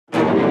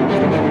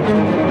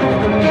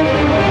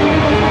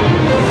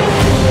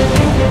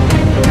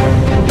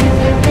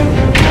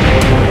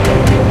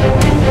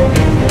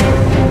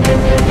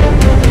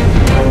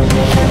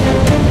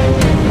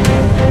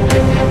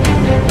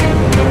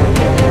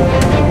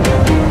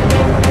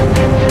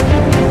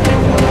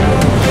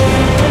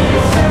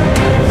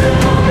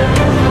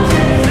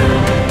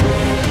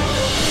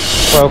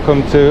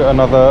welcome to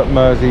another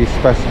Mersey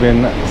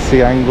Specimen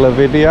Sea Angler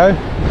video.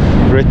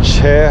 Rich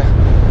here.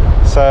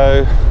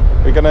 So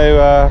we're going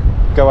to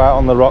go out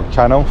on the rock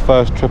channel,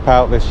 first trip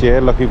out this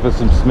year, looking for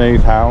some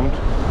smoothhound.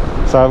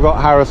 So I've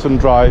got Harrison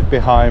Drive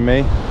behind me,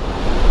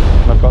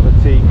 and I've got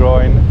the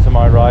T-groin to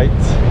my right,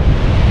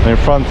 and in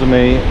front of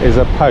me is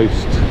a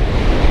post.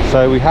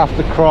 So we have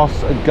to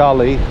cross a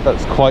gully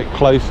that's quite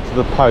close to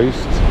the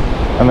post,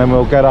 and then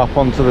we'll get up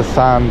onto the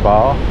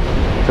sandbar.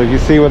 So you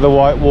see where the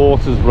white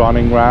water's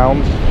running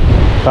round,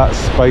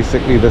 that's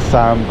basically the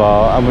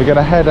sandbar, and we're going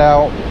to head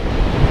out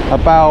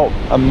about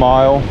a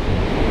mile.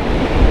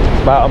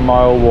 It's about a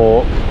mile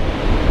walk.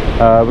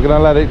 We're going to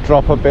let it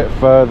drop a bit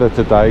further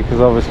today because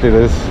obviously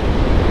there's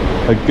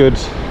a good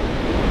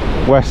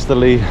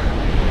westerly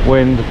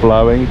wind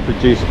blowing,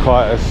 produced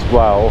quite a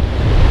swell,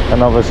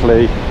 and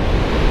obviously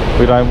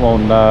we don't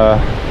want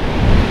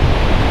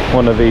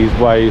one of these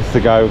waves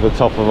to go over the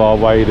top of our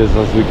waders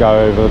as we go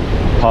over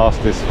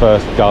past this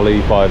first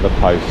gully by the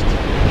post.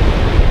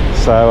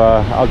 So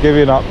I'll give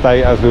you an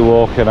update as we're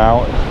walking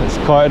out. It's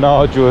quite an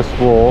arduous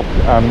walk,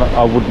 and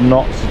I would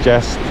not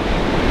suggest,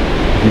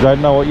 if you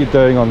don't know what you're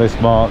doing on this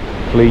mark,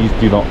 please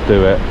do not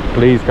do it.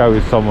 Please go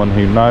with someone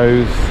who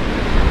knows,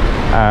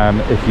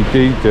 and if you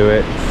do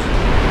it,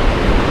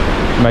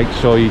 make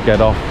sure you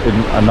get off in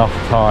enough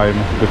time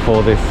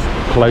before this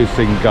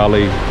closing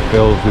gully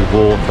fills with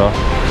water,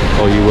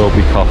 or you will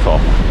be cut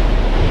off.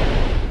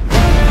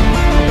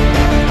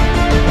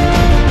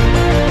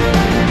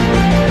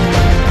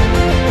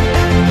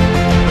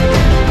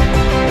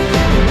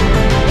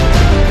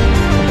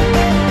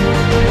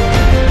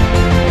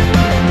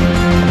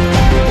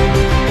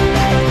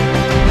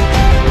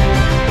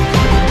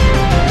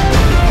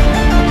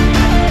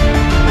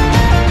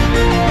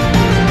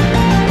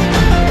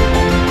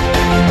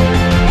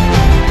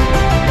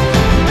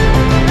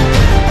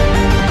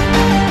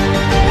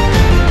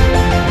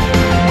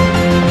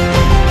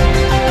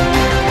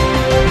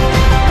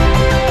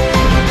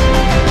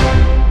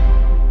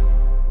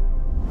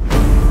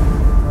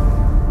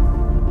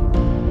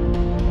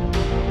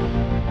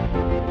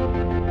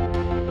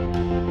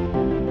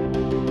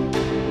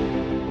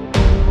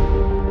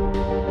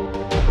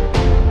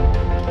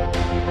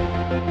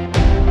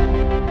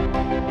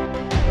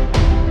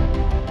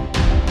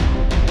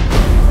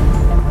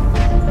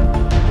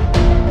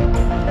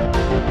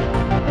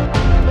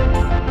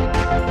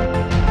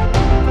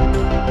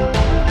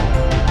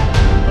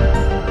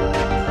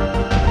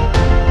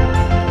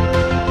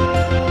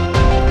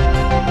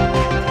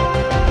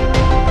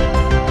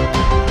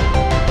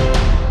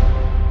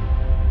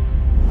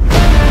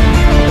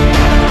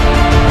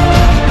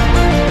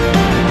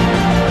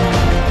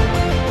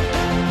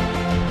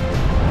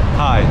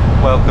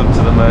 Welcome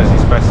to the Mersey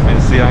Specimen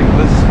Sea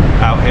Anglers,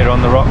 out here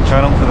on the rock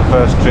channel for the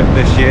first trip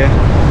this year,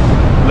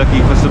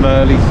 looking for some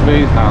early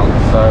smoothhounds.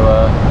 So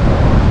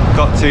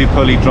got two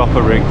pulley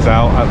dropper rigs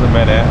out at the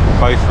minute,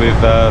 both with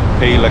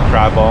peeler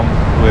crab on,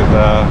 with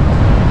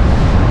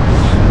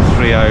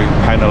trio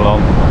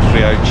penalon,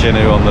 trio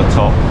chinook on the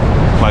top,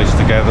 close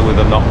together with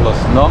a knotless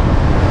knot,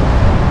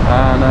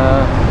 and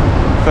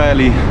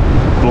fairly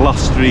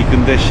blustery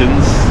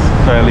conditions,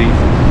 fairly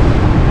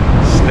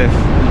stiff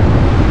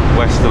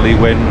westerly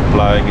wind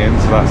blowing in,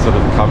 so that's sort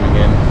of coming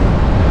in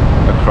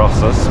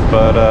across us,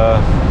 but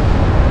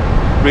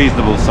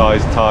reasonable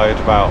sized tide,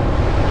 about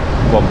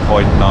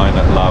 1.9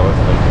 at low, I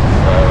think.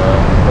 So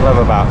we'll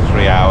have about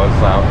 3 hours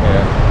out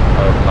here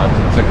overnight.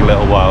 It took a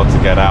little while to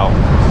get out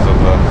because of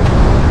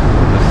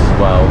the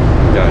swell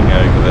going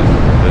over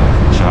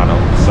the channel,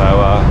 so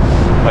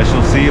I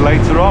shall see you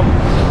later on.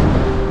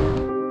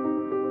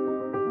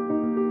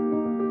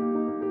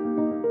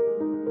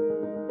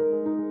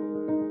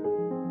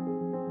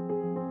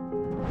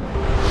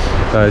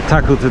 So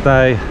tackle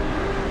today,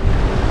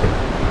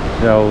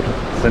 the old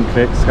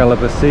Century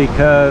Excalibur Sea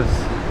Curves,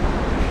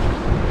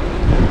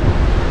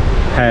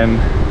 Hen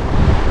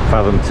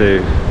Fathom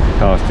 2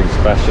 casting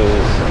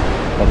specials,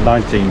 a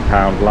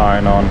 19-pound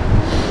line on,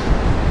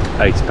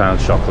 80-pound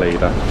shock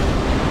leader.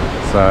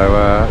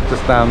 So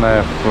just down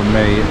there from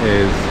me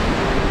is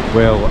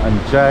Will and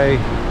Jay,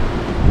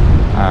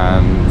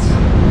 and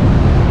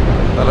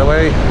that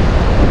away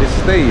is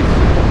Steve.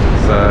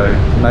 So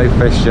no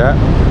fish yet,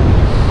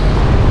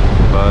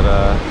 but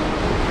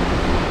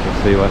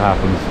we'll see what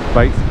happens.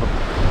 Bait's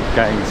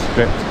getting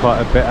stripped quite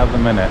a bit at the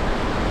minute,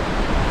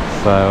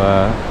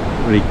 so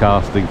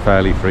recasting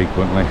fairly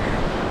frequently.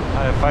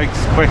 Folks,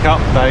 quick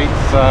update.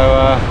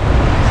 So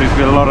there's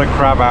been a lot of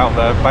crab out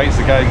there. Baits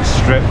are getting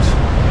stripped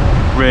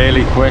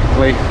really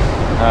quickly,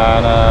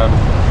 and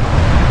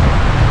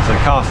so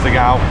casting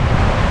out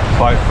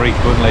quite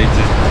frequently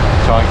to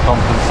try and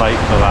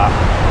compensate for that.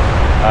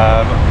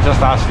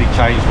 Just actually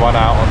changed one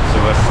out onto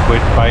a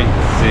squid bait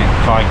to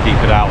try and keep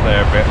it out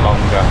there a bit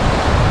longer.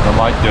 I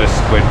might do a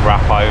squid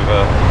wrap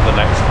over the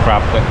next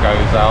crab that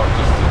goes out,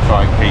 just to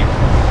try and keep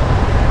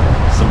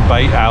some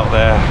bait out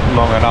there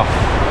long enough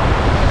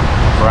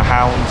for a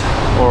hound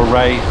or a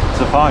ray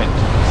to find.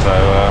 So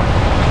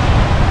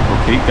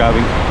we'll keep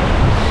going.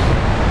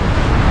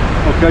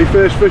 Okay,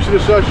 first fish of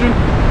the session.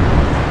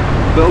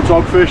 little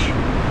dogfish.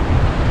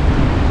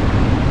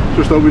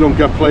 Just hope we don't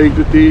get plagued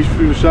with these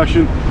through the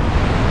session.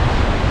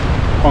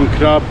 On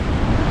crab.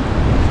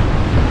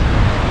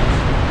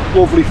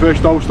 Lovely fish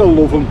though, still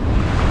love them.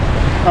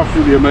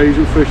 Absolutely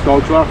amazing fish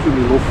though, so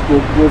absolutely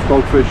love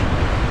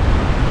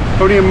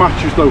dogfish. Only in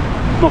matches though,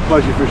 not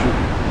pleasure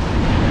fishing.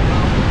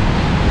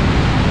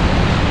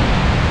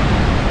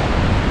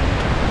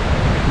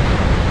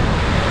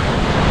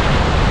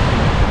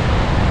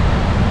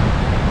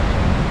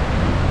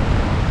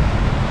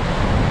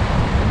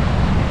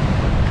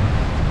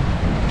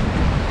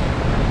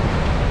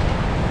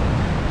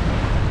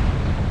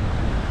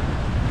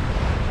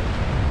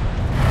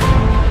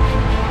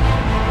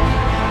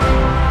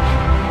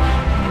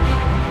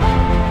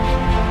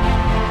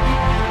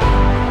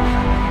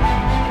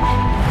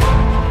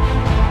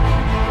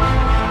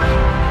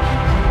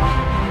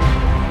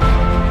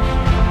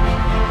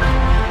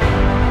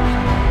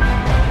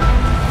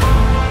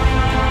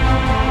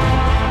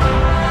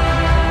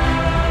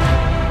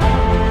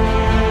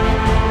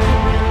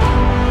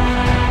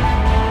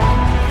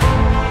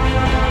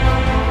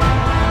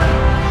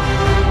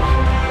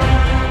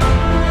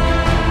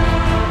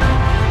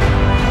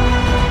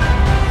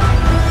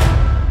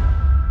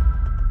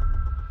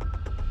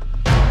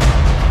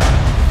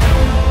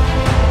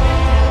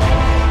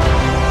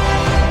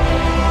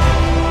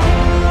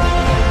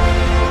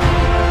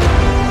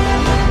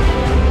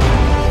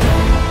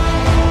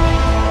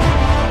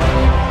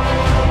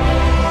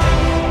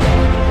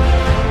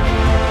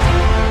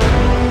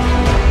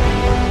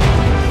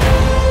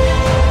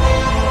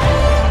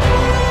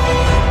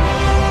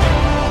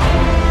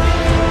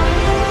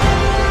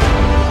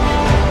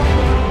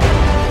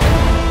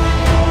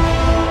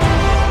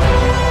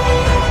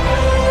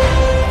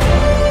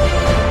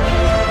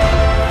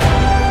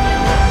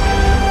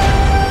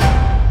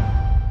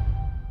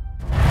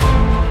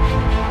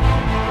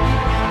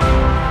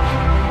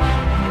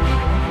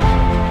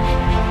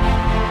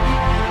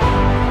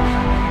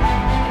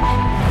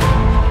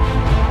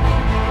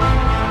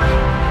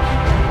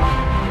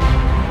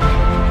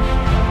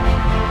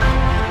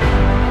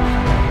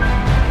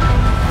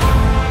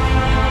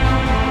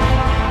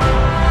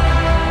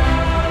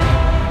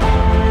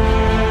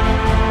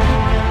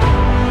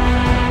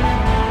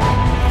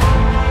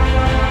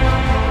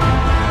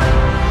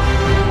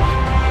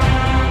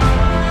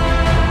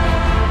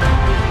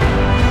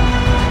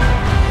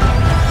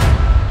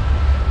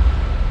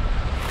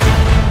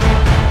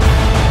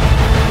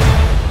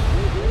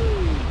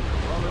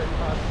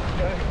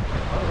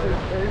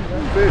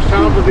 First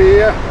time of the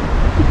year,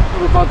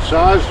 not a bad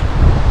size.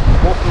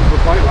 What was the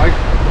bite like?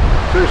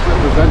 First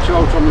little adventure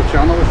out on the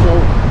channel, so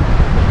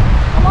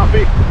I'm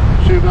happy.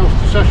 See what else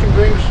the session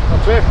brings.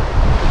 That's it.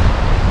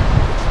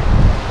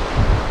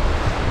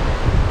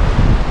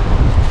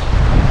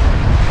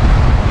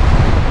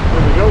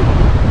 There we go.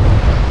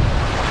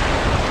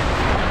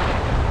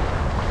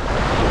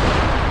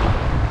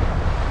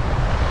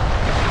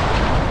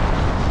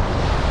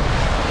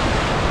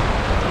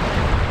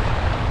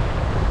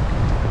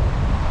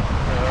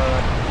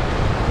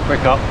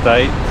 Quick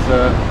update,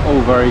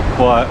 all very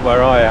quiet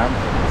where I am,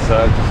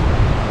 so just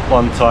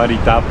one tiny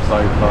dab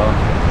so far,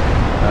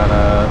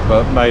 and,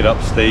 but made up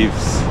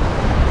Steve's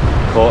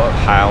caught a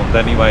hound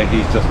anyway.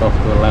 He's just off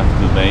to the left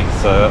of me,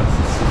 so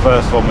it's the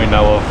first one we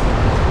know of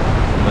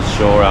on the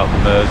shore out the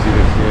Mersey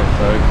this year,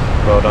 so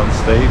well done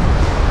Steve.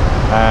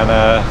 And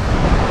I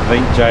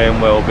think Jay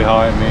and Will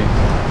behind me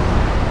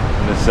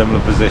in a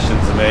similar position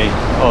to me,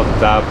 odd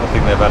dab. I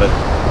think they've had a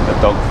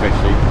dog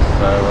fishing,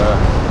 so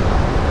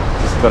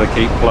got to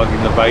keep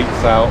plugging the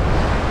baits out,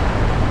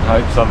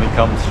 hope something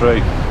comes through.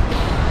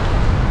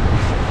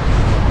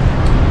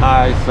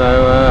 Alright,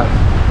 so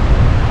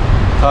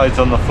tide's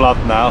on the flood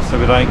now, so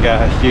we don't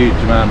get a huge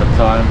amount of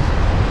time,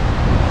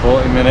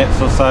 40 minutes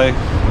or so,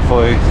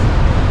 before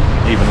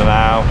even an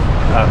hour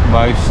at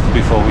most,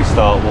 before we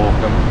start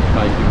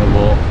making the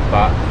walk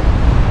back.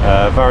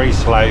 Very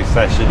slow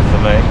session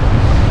for me,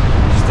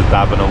 just a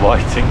dab and a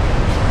whiting,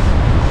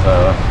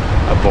 so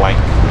a blank.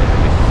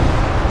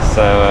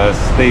 So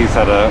Steve's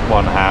had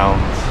one hound,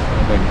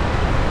 I think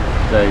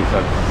Jay's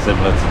had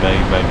similar to me,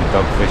 maybe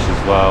dogfish as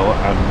well,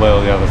 and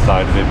Will, the other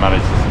side of him,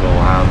 managed a small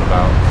hound,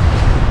 about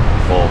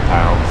 4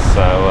 pounds.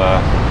 So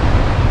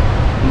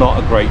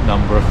not a great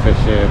number of fish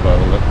here by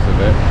the looks of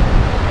it,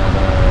 and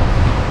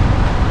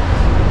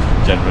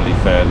generally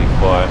fairly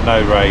quiet.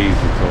 No rays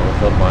at all.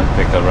 I thought I might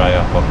pick a ray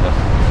up on a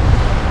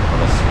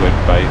squid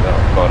bait that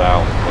I've got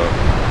out, but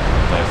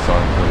no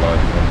signs of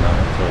life on that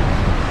at all.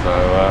 So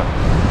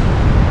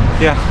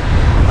yeah,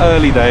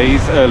 early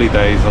days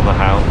on the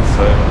hound,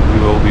 so we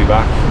will be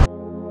back.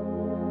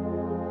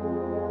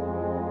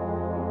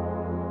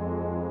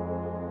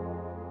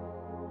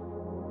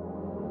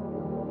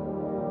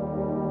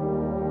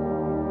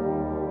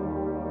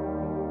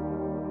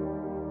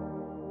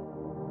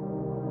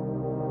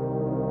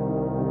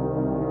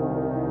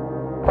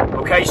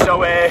 Okay,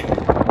 so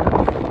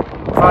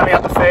finally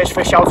had the first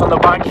fish out on the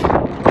bank,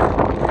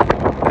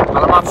 and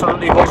I'm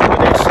absolutely buzzing with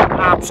this.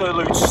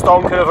 Absolute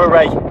stonker of a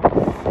ray.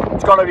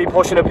 It's got to be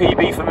pushing a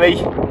PB for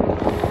me.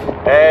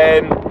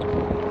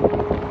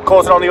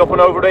 Caught it on the up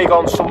and over rig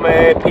on some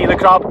peeler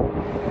crab.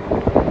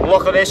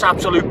 Look at this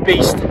absolute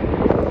beast.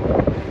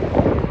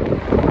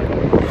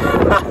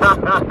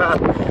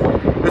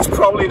 It's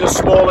probably the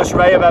smallest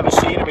ray I've ever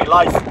seen in my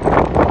life.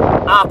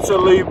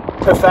 Absolute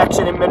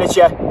perfection in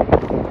miniature.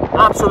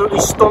 Absolutely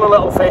stunning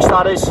little fish,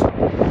 that is.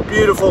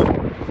 Beautiful.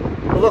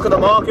 But look at the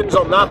markings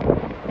on that.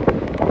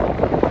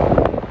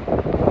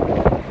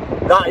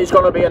 That is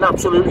going to be an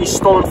absolutely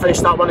stunning fish,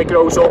 that, when it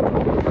grows up.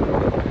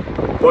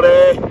 But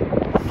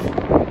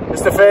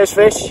it's the first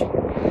fish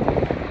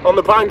on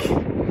the bank.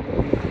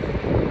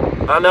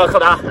 And look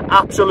at that,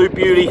 absolute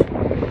beauty.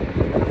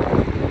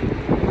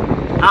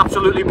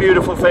 Absolutely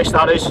beautiful fish,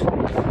 that is.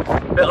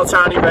 Little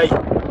tiny ray.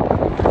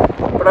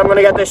 But I'm going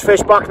to get this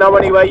fish back now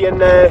anyway, and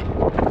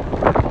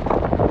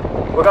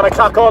we're going to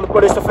crack on.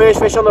 But it's the first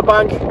fish on the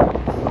bank.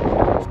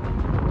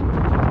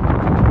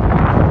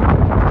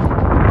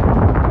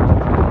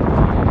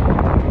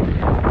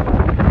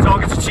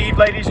 Target achieved,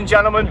 ladies and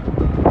gentlemen.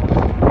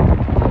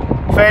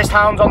 First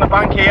hound on the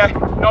bank here.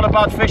 Not a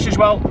bad fish as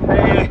well.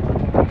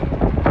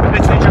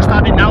 Literally just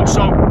had it now,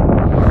 so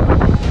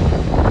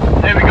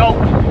there we go.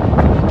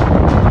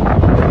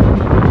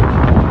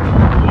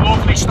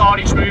 Lovely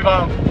starry smooth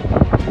hound.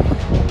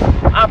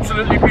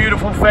 Absolutely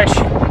beautiful fish.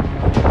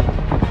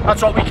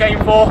 That's what we came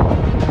for,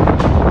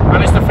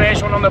 and it's the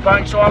first one on the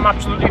bank, so I'm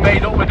absolutely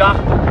made up with that.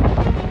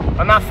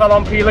 And that fell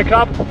on peeler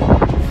crab.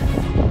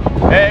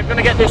 I'm going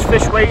to get this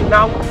fish weighed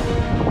now.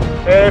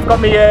 I've got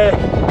my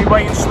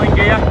weighing sling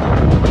here.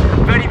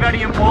 Very,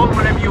 very important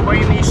whenever you're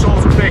weighing these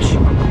sorts of fish,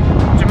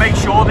 to make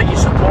sure that you're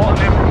supporting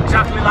them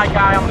exactly like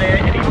I am there,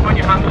 and even when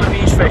you're handling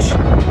these fish,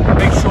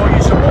 make sure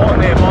you're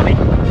supporting their body.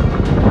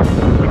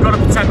 You've got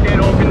to protect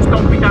their organs,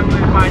 don't be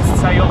dangling it by its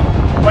tail,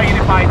 weighing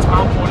it by its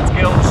mouth or its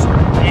gills.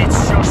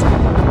 It's just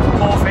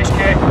poor fish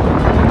care.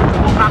 So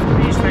look after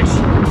these fish.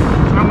 So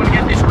I'm going to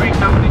get this weighed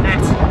down in the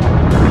net.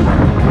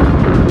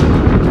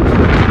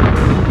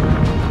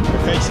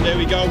 Okay, so there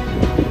we go.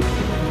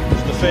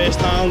 It's the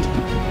first hound.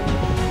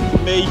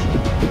 Me,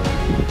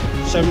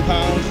 £7.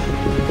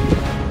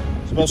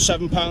 It's about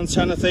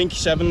 £7.10, I think,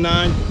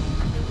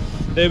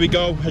 7.9. There we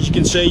go. As you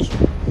can see,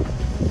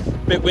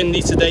 a bit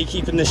windy today,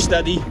 keeping this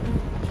steady,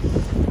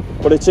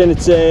 but it's in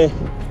its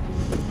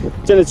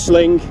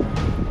sling.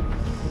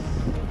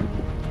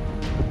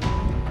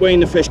 Weighing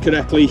the fish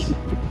correctly.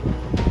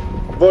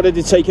 I've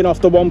already taken off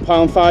the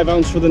 £1 5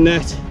 ounce for the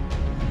net,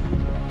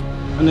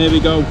 and there we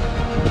go.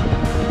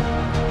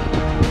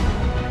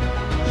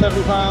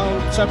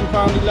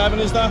 £7.11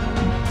 is that?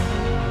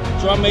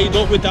 So I made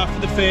up with that for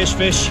the first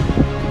fish.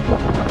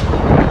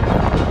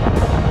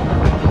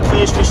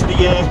 First fish of the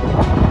year.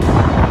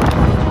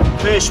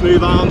 First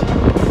smooth hound.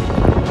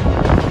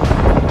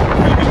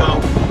 There we go.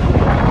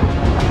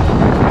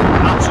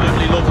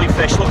 Absolutely lovely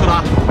fish, look at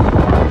that.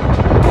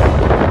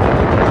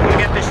 I'm going to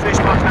get this fish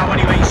back now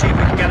anyway and see if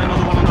we can get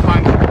another one on the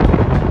bank.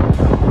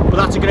 But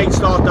that's a great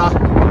start, that.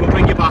 We'll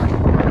bring you back.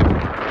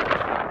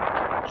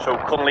 So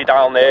currently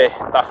down there,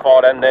 that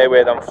far end there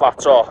where them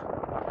flats are,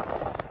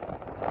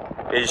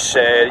 is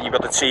you've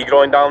got the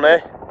T-groin down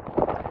there,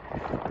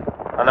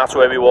 and that's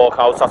where we walk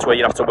out. That's where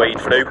you have to wade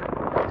through.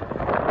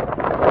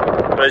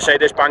 But as I say,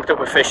 this bank that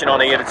we're fishing on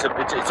here, it's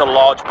a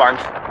large bank,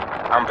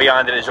 and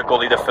behind it is a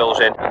gully that fills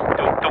in.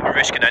 Don't be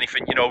risking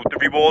anything, you know. The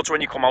rewards when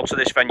you come out to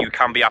this venue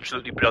can be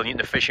absolutely brilliant.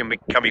 The fishing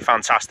can be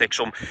fantastic,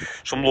 some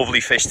lovely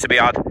fish to be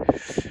had,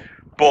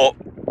 but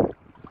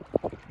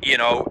you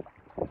know,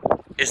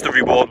 is the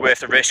reward worth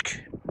the risk?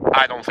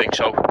 I don't think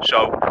so.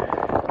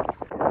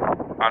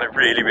 And it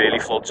really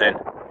floods in.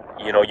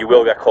 You know, you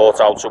will get caught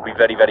out, so be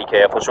very, very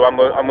careful. So I'm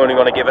only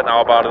going to give it now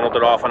about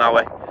another half an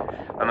hour,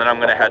 and then I'm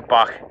going to head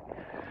back.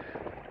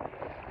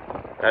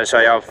 As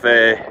I have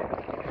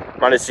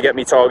managed to get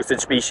me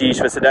targeted species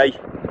for today.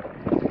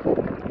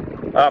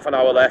 Half an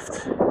hour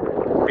left.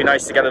 Be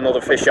nice to get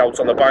another fish out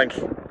on the bank,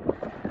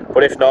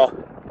 but if not,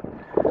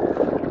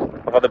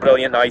 I've had a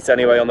brilliant night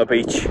anyway on the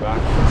beach. So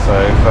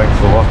thanks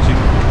for watching,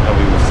 and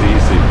we will see you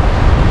soon.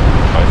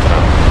 Bye for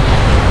now.